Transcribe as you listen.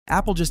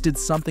Apple just did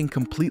something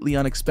completely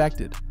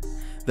unexpected.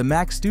 The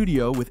Mac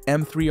Studio with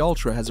M3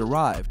 Ultra has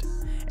arrived,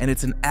 and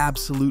it's an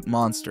absolute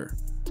monster.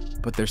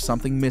 But there's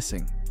something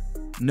missing.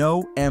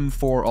 No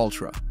M4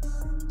 Ultra.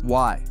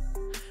 Why?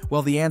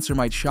 Well, the answer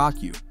might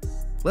shock you.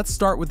 Let's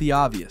start with the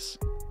obvious.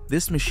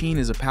 This machine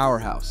is a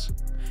powerhouse.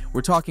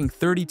 We're talking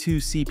 32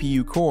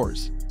 CPU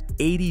cores,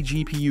 80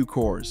 GPU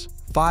cores,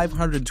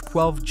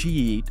 512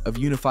 G8 of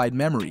unified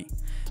memory.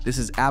 This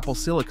is Apple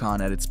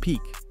Silicon at its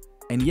peak.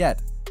 And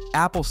yet,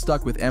 Apple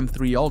stuck with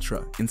M3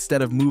 Ultra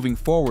instead of moving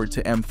forward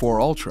to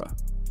M4 Ultra.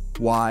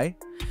 Why?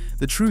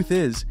 The truth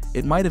is,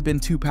 it might have been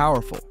too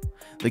powerful.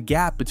 The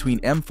gap between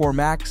M4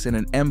 Max and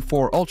an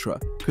M4 Ultra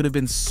could have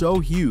been so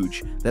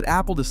huge that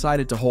Apple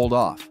decided to hold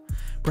off,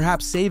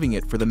 perhaps saving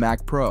it for the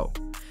Mac Pro.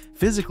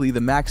 Physically,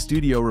 the Mac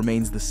Studio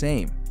remains the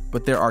same,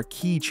 but there are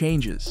key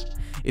changes.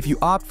 If you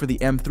opt for the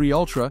M3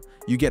 Ultra,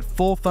 you get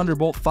full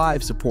Thunderbolt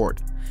 5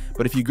 support.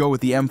 But if you go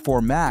with the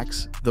M4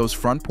 Max, those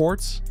front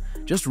ports?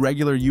 Just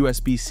regular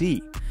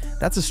USB-C.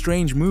 That's a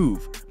strange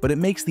move, but it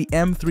makes the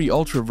M3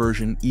 Ultra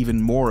version even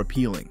more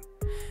appealing.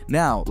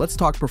 Now, let's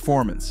talk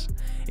performance.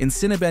 In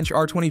Cinebench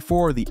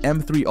R24, the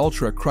M3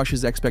 Ultra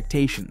crushes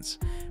expectations,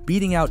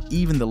 beating out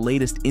even the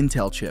latest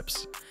Intel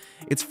chips.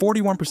 It's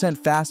 41%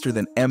 faster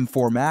than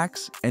M4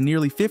 Max and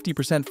nearly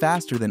 50%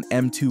 faster than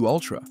M2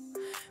 Ultra.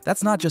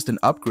 That's not just an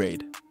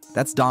upgrade,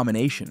 that's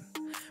domination.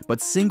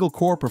 But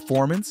single-core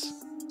performance?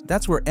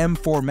 That's where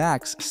M4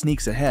 Max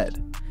sneaks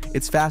ahead.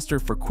 It's faster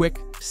for quick,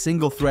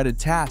 single-threaded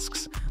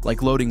tasks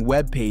like loading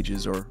web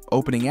pages or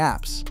opening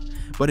apps.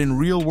 But in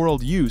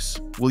real-world use,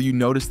 will you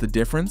notice the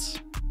difference?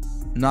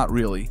 Not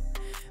really.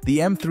 The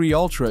M3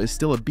 Ultra is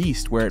still a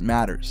beast where it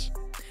matters.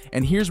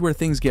 And here's where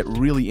things get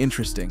really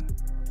interesting.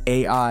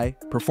 AI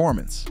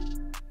performance.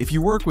 If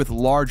you work with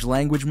large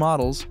language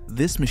models,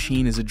 this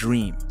machine is a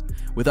dream.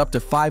 With up to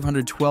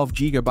 512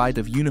 GB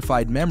of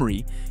unified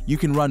memory, you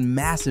can run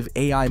massive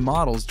AI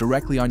models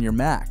directly on your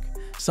Mac,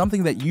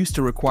 something that used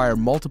to require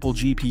multiple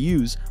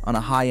GPUs on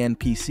a high-end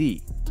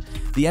PC.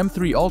 The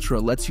M3 Ultra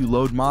lets you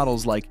load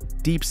models like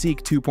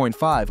DeepSeek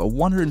 2.5, a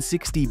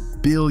 160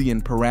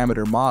 billion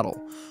parameter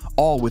model,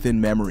 all within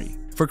memory.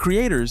 For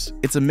creators,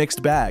 it's a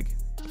mixed bag.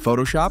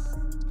 Photoshop?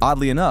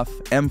 Oddly enough,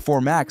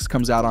 M4 Max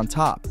comes out on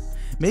top.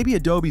 Maybe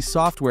Adobe's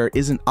software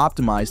isn't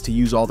optimized to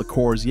use all the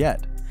cores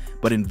yet.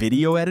 But in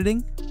video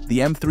editing, the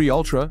M3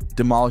 Ultra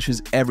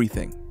demolishes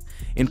everything.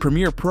 In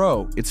Premiere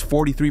Pro, it's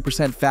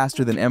 43%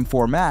 faster than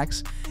M4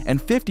 Max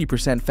and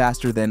 50%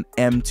 faster than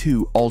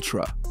M2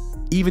 Ultra.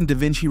 Even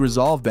DaVinci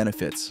Resolve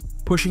benefits,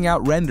 pushing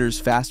out renders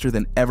faster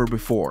than ever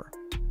before.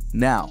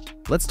 Now,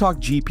 let's talk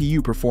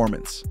GPU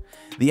performance.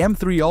 The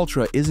M3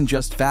 Ultra isn't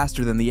just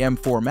faster than the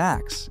M4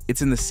 Max,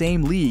 it's in the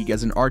same league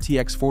as an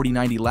RTX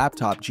 4090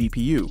 laptop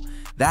GPU.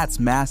 That's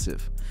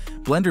massive.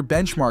 Blender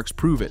benchmarks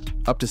prove it,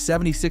 up to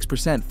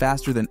 76%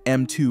 faster than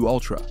M2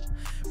 Ultra.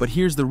 But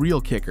here's the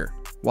real kicker.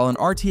 While an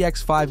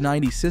RTX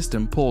 590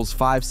 system pulls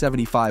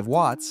 575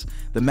 watts,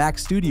 the Mac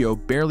Studio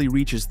barely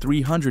reaches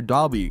 300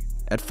 dB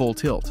at full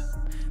tilt.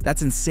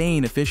 That's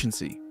insane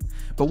efficiency.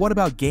 But what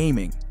about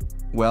gaming?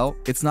 Well,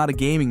 it's not a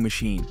gaming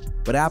machine,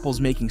 but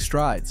Apple's making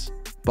strides.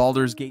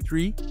 Baldur's Gate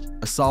 3,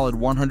 a solid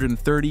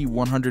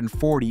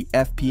 130-140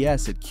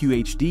 FPS at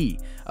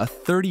QHD, a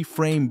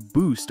 30-frame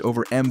boost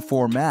over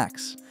M4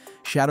 Max.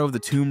 Shadow of the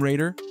Tomb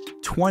Raider,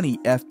 20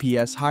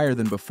 FPS higher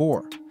than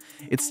before.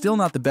 It's still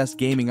not the best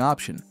gaming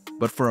option,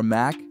 but for a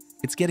Mac,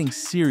 it's getting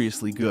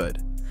seriously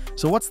good.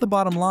 So what's the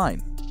bottom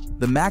line?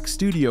 The Mac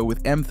Studio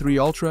with M3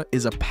 Ultra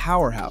is a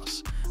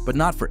powerhouse, but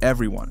not for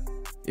everyone.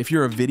 If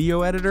you're a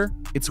video editor,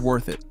 it's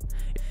worth it.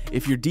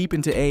 If you're deep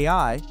into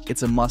AI,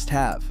 it's a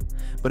must-have.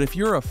 But if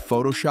you're a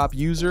Photoshop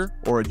user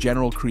or a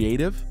general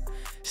creative,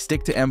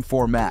 stick to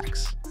M4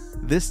 Max.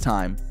 This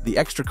time, the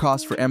extra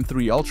cost for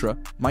M3 Ultra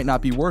might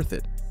not be worth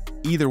it.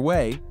 Either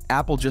way,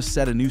 Apple just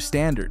set a new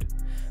standard.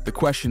 The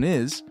question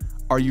is,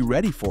 are you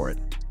ready for it?